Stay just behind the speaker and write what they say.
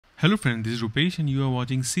Hello friends, this is Rupesh and you are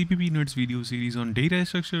watching CPP Nerds video series on data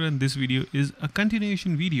structure, and this video is a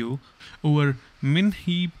continuation video over min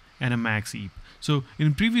heap and a max heap. So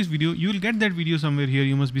in previous video, you will get that video somewhere here.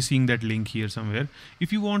 You must be seeing that link here somewhere.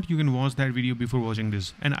 If you want, you can watch that video before watching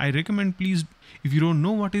this. And I recommend, please, if you don't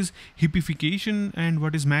know what is heapification and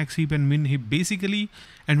what is max heap and min heap basically,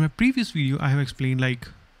 and my previous video I have explained like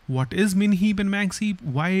what is min heap and max heap,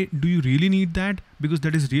 why do you really need that, because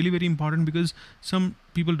that is really very important, because some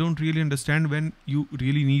people don't really understand when you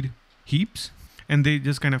really need heaps and they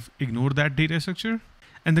just kind of ignore that data structure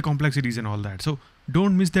and the complexities and all that. So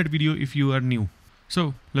don't miss that video if you are new.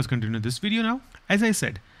 So let's continue this video now. As I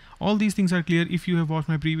said, all these things are clear. If you have watched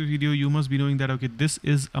my previous video, you must be knowing that, okay, this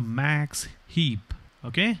is a max heap.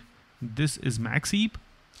 Okay, this is max heap.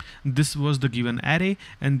 This was the given array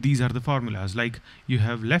and these are the formulas. Like you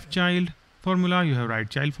have left child formula, you have right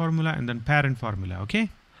child formula, and then parent formula. Okay,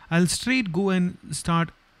 I'll straight go and start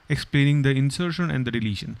explaining the insertion and the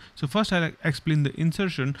deletion. So first I'll explain the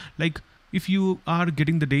insertion. Like if you are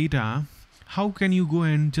getting the data, how can you go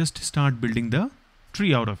and just start building the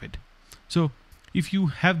tree out of it? So if you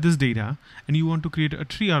have this data and you want to create a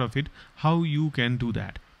tree out of it, how you can do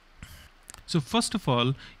that? So first of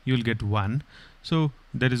all, you'll get 1. So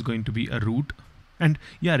there is going to be a root. And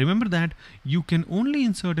yeah, remember that you can only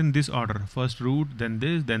insert in this order. First root, then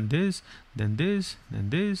this, then this, then this, then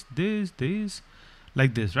this,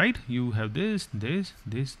 like this, right? You have this,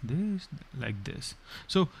 like this.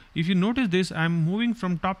 So if you notice this, I'm moving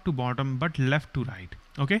from top to bottom, but left to right.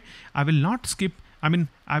 Okay, I will not skip. I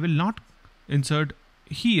will not insert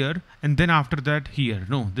here and then after that here.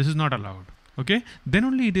 No, this is not allowed. Okay, then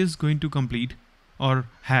only it is going to complete or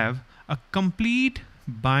have a complete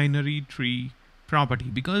binary tree property,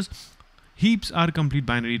 because heaps are complete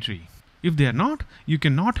binary tree. If they are not, you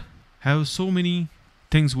cannot have so many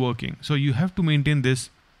things working. So you have to maintain this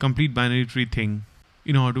complete binary tree thing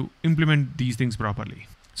in order to implement these things properly.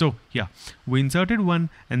 So yeah, we inserted 1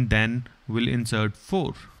 and then we'll insert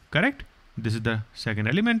 4, correct? This is the second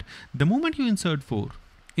element. The moment you insert 4,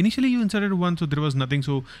 initially you inserted 1, so there was nothing,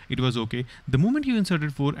 so it was okay. The moment you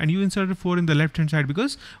inserted 4, and you inserted 4 in the left hand side,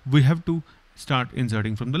 because we have to start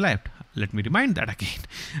inserting from the left. Let me remind that again.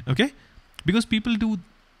 Okay, because people do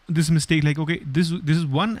this mistake, like, okay, this is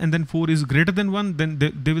 1 and then 4 is greater than 1, then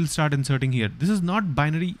they will start inserting here. This is not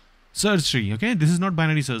binary search tree. Okay, this is not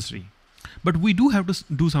binary search tree, but we do have to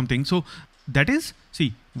do something. So that is,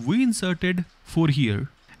 see, we inserted 4 here,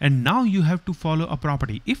 and now you have to follow a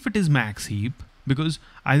property. If it is max heap, because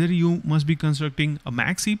either you must be constructing a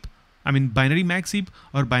max heap, binary max heap,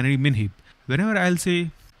 or binary min heap. Whenever I'll say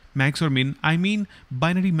max or min, I mean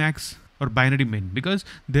binary max or binary min, because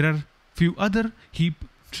there are few other heap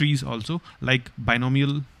trees also, like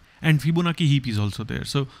binomial and Fibonacci heap is also there.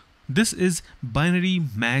 So this is binary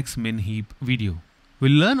max min heap video.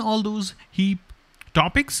 We'll learn all those heap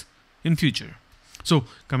topics in future. So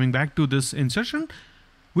coming back to this insertion,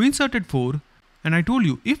 we inserted 4. And I told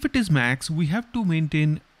you, if it is max, we have to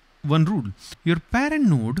maintain one rule. Your parent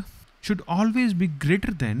node should always be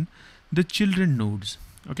greater than the children nodes.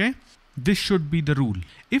 Okay, this should be the rule.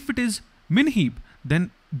 If it is min heap, then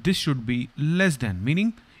this should be less than,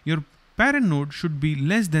 meaning your parent node should be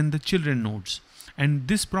less than the children nodes. And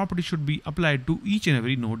this property should be applied to each and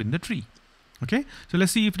every node in the tree. Okay, so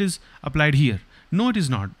let's see if it is applied here. No, it is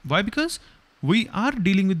not. Why? Because we are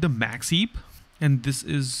dealing with the max heap, and this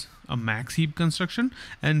is a max heap construction,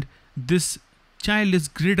 and this child is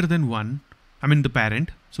greater than 1, the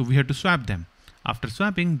parent, so we have to swap them. After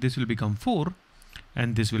swapping, this will become 4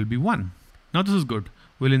 and this will be 1. Now this is good.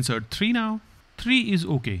 We'll insert 3 now. 3 is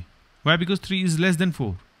okay. Why? Because 3 is less than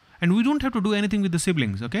 4 and we don't have to do anything with the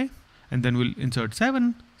siblings. Okay, and then we'll insert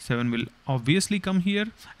 7. 7 will obviously come here,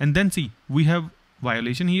 and then see, we have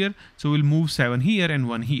violation here, so we'll move 7 here and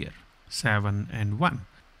 1 here. 7 and 1.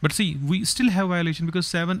 But see, we still have violation because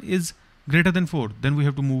 7 is greater than 4. Then we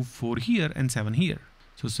have to move 4 here and 7 here.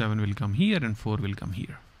 So 7 will come here and 4 will come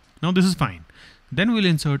here. Now this is fine. Then we'll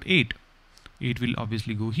insert 8. 8 will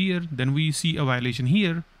obviously go here. Then we see a violation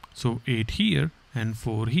here. So 8 here and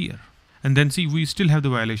 4 here. And then see, we still have the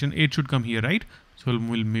violation. 8 should come here, right? So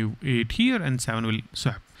we'll move 8 here and 7 will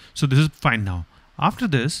swap. So this is fine now. After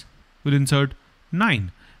this, we'll insert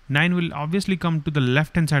 9. 9 will obviously come to the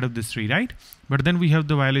left hand side of this tree, right? But then we have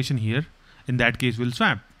the violation here. In that case, we'll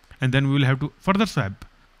swap, and then we will have to further swap.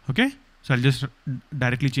 Okay, so I'll just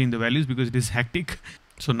directly change the values because it is hectic.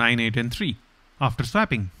 So 9, 8 and 3 after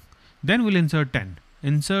swapping. Then we'll insert 10.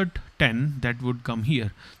 Insert 10, that would come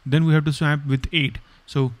here. Then we have to swap with 8.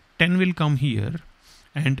 So 10 will come here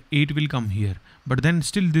and 8 will come here. but then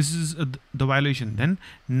still this is the violation. Then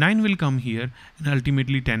 9 will come here and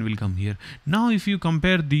ultimately 10 will come here. Now if you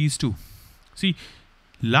compare these two, see,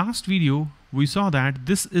 last video we saw that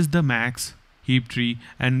this is the max heap tree,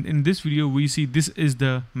 and in this video we see this is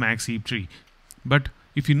the max heap tree. But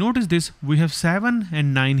if you notice this, we have 7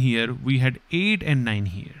 and 9 here, we had 8 and 9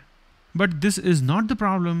 here. But this is not the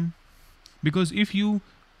problem, because if you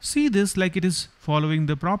see this like it is following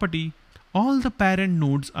the property, all the parent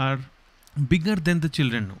nodes are bigger than the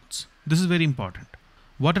children nodes. This is very important.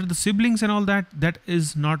 What are the siblings and all that? That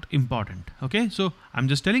is not important. Okay, so I'm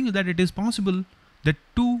just telling you that it is possible that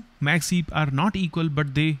two max heap are not equal,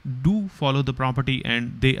 but they do follow the property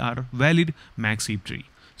and they are valid max heap tree.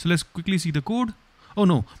 So let's quickly see the code. Oh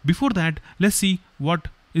no, before that, let's see what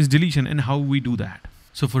is deletion and how we do that.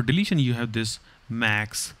 So for deletion, you have this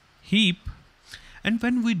max heap. And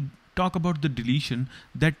when we talk about the deletion,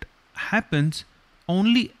 that happens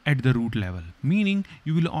only at the root level, meaning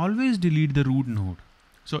you will always delete the root node.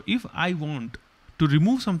 So if I want to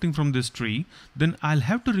remove something from this tree, then I'll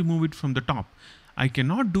have to remove it from the top. I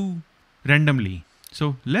cannot do randomly.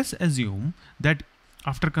 So let's assume that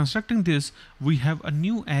after constructing this, we have a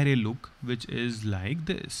new array look, which is like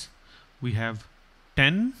this. We have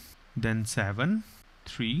 10, then 7,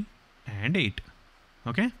 3, and 8.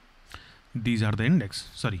 Okay. These are the index.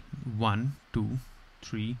 Sorry, 1, 2,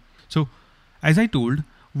 3. So as I told,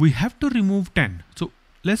 we have to remove 10. So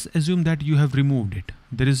let's assume that you have removed it.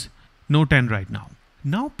 There is no 10 right now.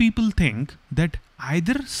 Now people think that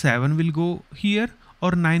either 7 will go here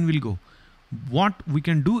or 9 will go. What we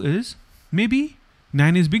can do is, maybe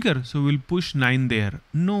 9 is bigger, so we'll push 9 there.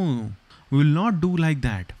 No, we will not do like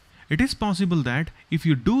that. It is possible that if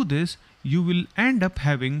you do this, you will end up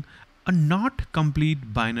having a not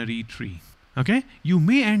complete binary tree. Okay, you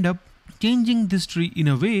may end up changing this tree in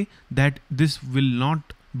a way that this will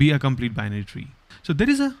not be a complete binary tree. So there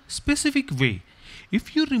is a specific way.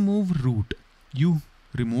 If you remove root, you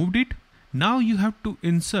removed it. Now you have to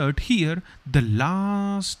insert here the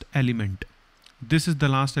last element. This is the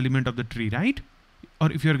last element of the tree, right?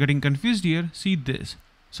 Or if you are getting confused here, see this.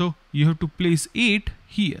 So you have to place 8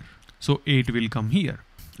 here. So 8 will come here.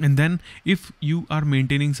 And then if you are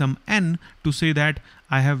maintaining some n to say that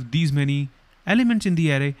I have these many elements in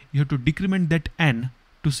the array, you have to decrement that n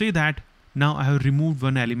to say that now I have removed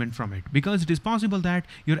one element from it, because it is possible that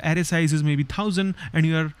your array size is maybe 1000 and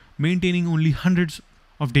you are maintaining only hundreds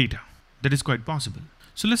of data. That is quite possible.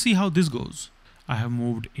 So let's see how this goes. I have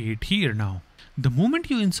moved 8 here now. The moment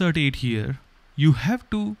you insert 8 here, you have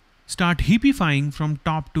to start heapifying from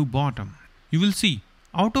top to bottom. You will see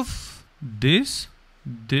out of this,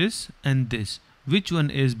 this and this, which one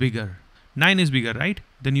is bigger? 9 is bigger, right?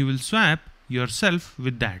 Then you will swap yourself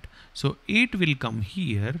with that. So 8 will come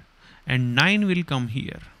here and 9 will come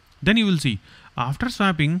here. Then you will see after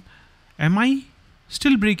swapping, am I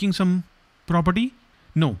still breaking some property?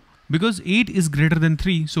 No, because 8 is greater than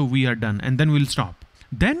 3, so we are done, and then we'll stop.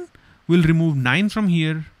 Then we'll remove 9 from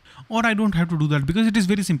here, or I don't have to do that because it is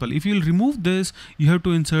very simple. If you'll remove this, you have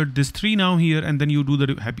to insert this 3 now here, and then you do the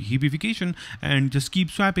heapification and just keep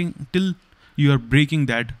swapping till you are breaking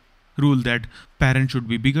that rule that parent should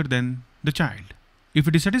be bigger than the child. If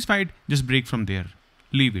it is satisfied, just break from there,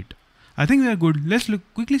 leave it. I think we are good. Let's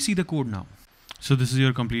quickly see the code now. So this is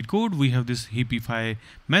your complete code. We have this heapify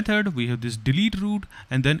method, we have this delete root,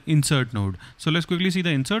 and then insert node. So let's quickly see the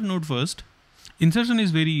insert node first. Insertion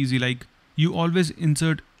is very easy, like you always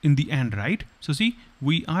insert in the end, right? So see,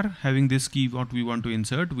 we are having this key what we want to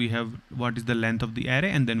insert. We have what is the length of the array,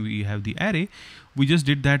 and then we have the array. We just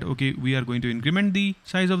did that. Okay, we are going to increment the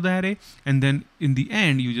size of the array, and then in the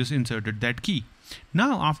end you just inserted that key.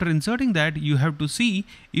 Now after inserting that, you have to see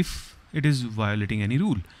if it is violating any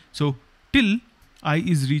rule. So till I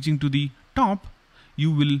is reaching to the top,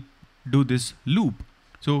 you will do this loop.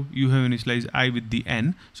 So you have initialized I with the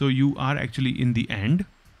n, so you are actually in the end,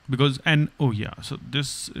 because n, oh yeah, so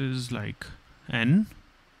this is like n,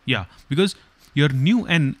 yeah, because your new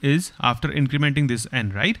n is after incrementing this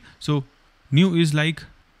n, right? So new is like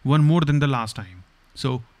one more than the last time.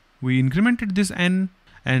 So we incremented this n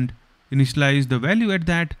and initialize the value at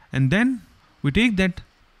that, and then we take that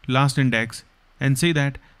last index and say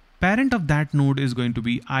that parent of that node is going to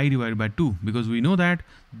be I divided by 2, because we know that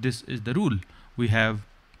this is the rule. We have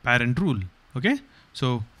parent rule. Okay,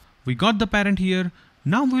 so we got the parent here.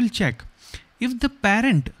 Now we'll check if the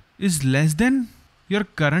parent is less than your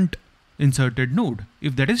current inserted node.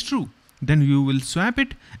 If that is true, then you will swap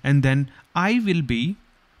it, and then I will be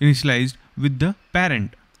initialized with the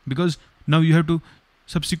parent, because now you have to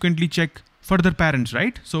subsequently check further parents,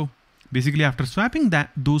 right? So basically after swapping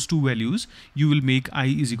those two values, you will make I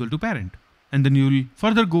is equal to parent. and then you'll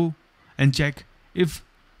further go and check if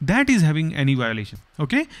that is having any violation.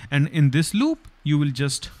 Okay, and in this loop you will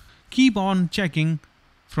just keep on checking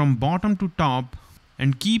from bottom to top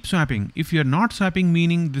and keep swapping. If you're not swapping,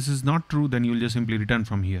 meaning this is not true, then you'll just simply return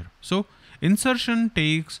from here. So insertion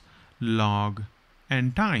takes log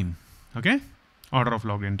and time. Okay, order of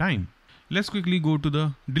log and time. Let's quickly go to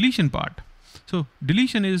the deletion part. So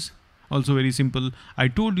deletion is also very simple. I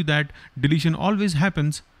told you that deletion always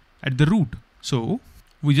happens at the root. So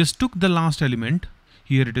we just took the last element.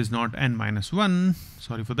 Here it is not n-1.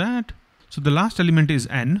 Sorry for that. So the last element is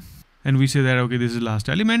n. And we say that, okay, this is last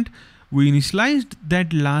element. We initialized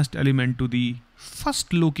that last element to the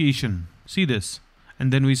first location. See this.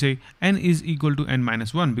 And then we say n is equal to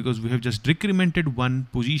n-1 because we have just decremented one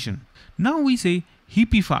position. Now we say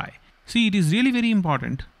heapify. See, it is really very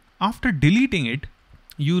important. After deleting it,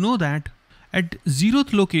 you know that at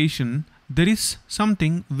 0th location, there is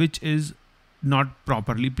something which is not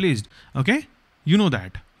properly placed. Okay, you know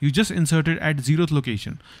that. You just inserted at 0th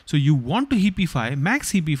location. So you want to heapify,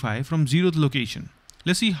 max heapify from 0th location.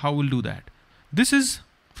 Let's see how we'll do that. This is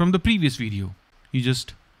from the previous video. You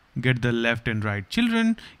just get the left and right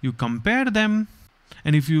children, you compare them,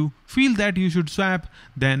 and if you feel that you should swap,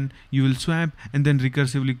 then you will swap and then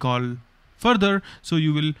recursively call further. So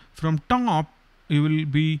you will, from top, you will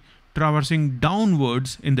be traversing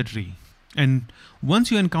downwards in the tree. And once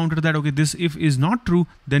you encounter that, okay, this if is not true,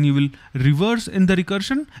 then you will reverse in the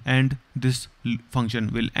recursion and this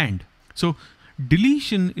function will end. So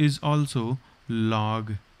deletion is also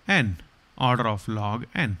log n, order of log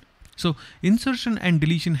n. So insertion and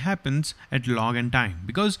deletion happens at log n time,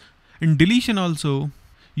 because in deletion also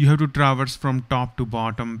you have to traverse from top to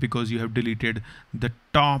bottom because you have deleted the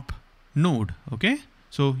top node. Okay,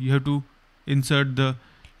 so you have to insert the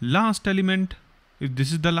last element. If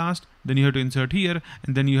this is the last, then you have to insert here,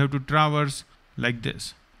 and then you have to traverse like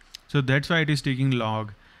this. So that's why it is taking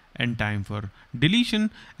log n time for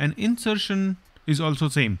deletion. And insertion is also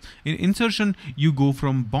same. In insertion, you go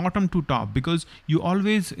from bottom to top because you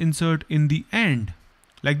always insert in the end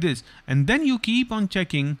like this. And then you keep on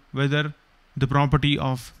checking whether the property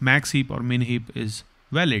of max heap or min heap is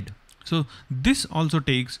valid. So this also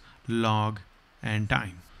takes log n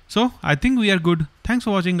time. So I think we are good. Thanks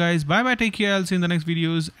for watching, guys. Bye bye. Take care. I'll see you in the next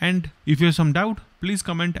videos. And if you have some doubt, please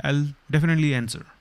comment. I'll definitely answer.